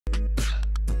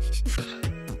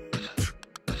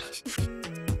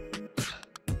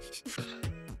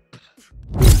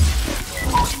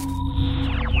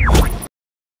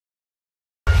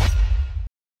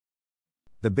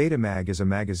The Beta Mag is a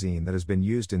magazine that has been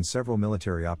used in several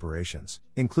military operations,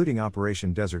 including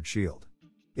Operation Desert Shield.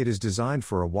 It is designed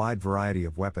for a wide variety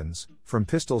of weapons, from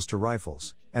pistols to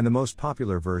rifles, and the most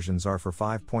popular versions are for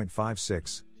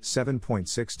 5.56,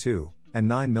 7.62, and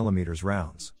 9mm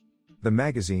rounds. The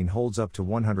magazine holds up to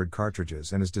 100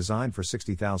 cartridges and is designed for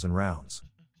 60,000 rounds.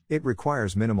 It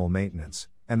requires minimal maintenance,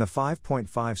 and the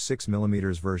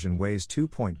 5.56mm version weighs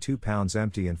 2.2 pounds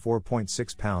empty and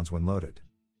 4.6 pounds when loaded.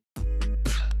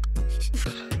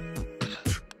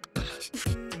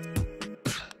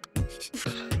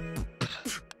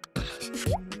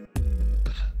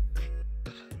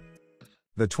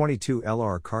 The 22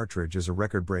 LR cartridge is a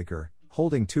record breaker,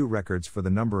 holding 2 records for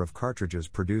the number of cartridges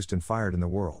produced and fired in the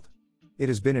world. It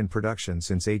has been in production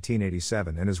since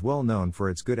 1887 and is well known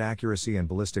for its good accuracy and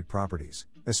ballistic properties,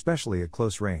 especially at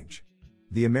close range.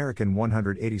 The American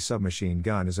 180 submachine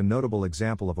gun is a notable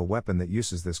example of a weapon that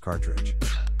uses this cartridge.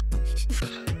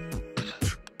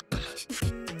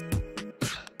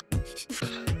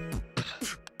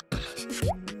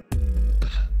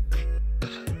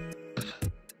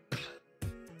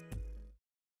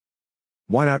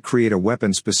 Why not create a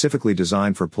weapon specifically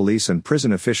designed for police and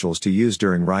prison officials to use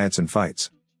during riots and fights?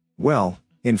 Well,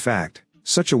 in fact,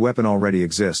 such a weapon already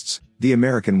exists, the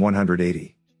American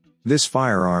 180. This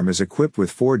firearm is equipped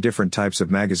with 4 different types of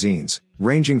magazines,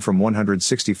 ranging from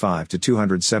 165 to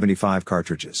 275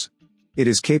 cartridges. It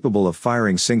is capable of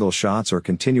firing single shots or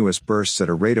continuous bursts at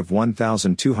a rate of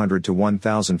 1,200 to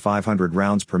 1,500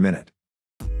 rounds per minute.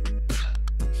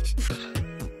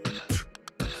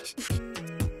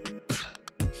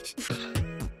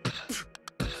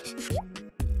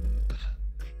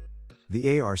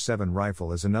 The AR-7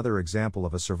 rifle is another example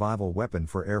of a survival weapon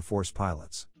for Air Force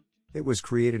pilots. It was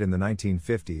created in the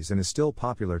 1950s and is still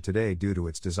popular today due to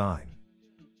its design.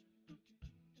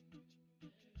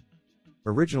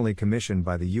 Originally commissioned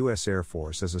by the U.S. Air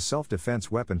Force as a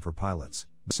self-defense weapon for pilots,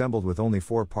 assembled with only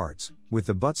 4 parts, with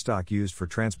the buttstock used for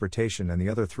transportation and the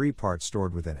other 3 parts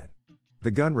stored within it.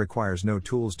 The gun requires no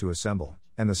tools to assemble,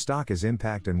 and the stock is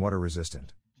impact and water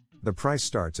resistant. The price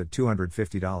starts at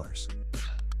 $250.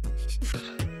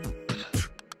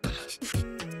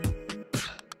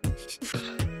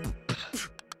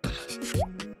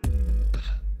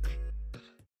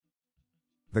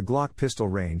 The Glock pistol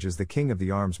range is the king of the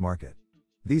arms market.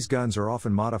 These guns are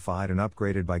often modified and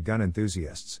upgraded by gun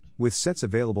enthusiasts, with sets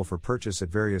available for purchase at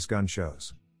various gun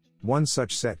shows. One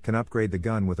such set can upgrade the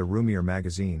gun with a roomier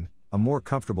magazine, a more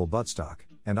comfortable buttstock,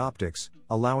 and optics,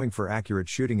 allowing for accurate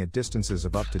shooting at distances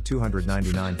of up to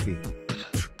 299 feet.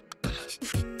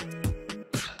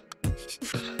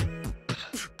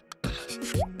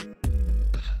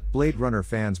 Blade Runner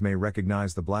fans may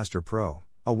recognize the Blaster Pro,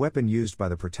 a weapon used by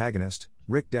the protagonist,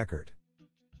 Rick Deckard.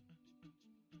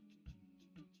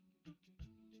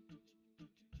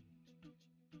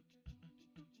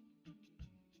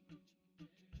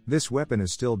 This weapon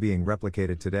is still being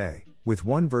replicated today, with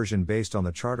one version based on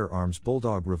the Charter Arms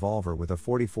Bulldog revolver with a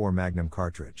 .44 Magnum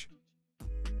cartridge.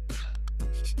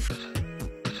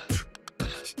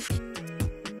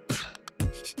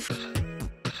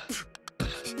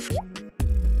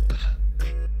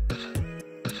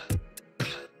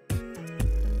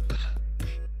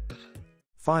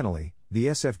 Finally, the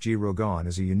SFG Rugon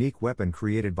is a unique weapon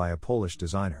created by a Polish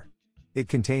designer. It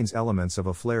contains elements of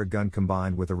a flare gun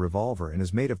combined with a revolver and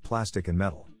is made of plastic and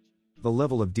metal. The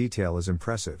level of detail is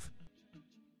impressive.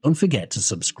 Don't forget to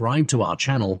subscribe to our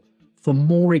channel for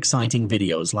more exciting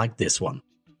videos like this one.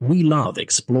 We love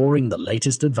exploring the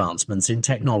latest advancements in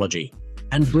technology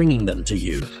and bringing them to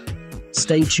you.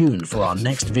 Stay tuned for our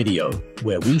next video,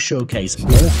 where we showcase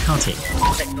more cutting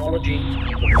technology.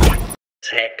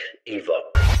 Tech Evo.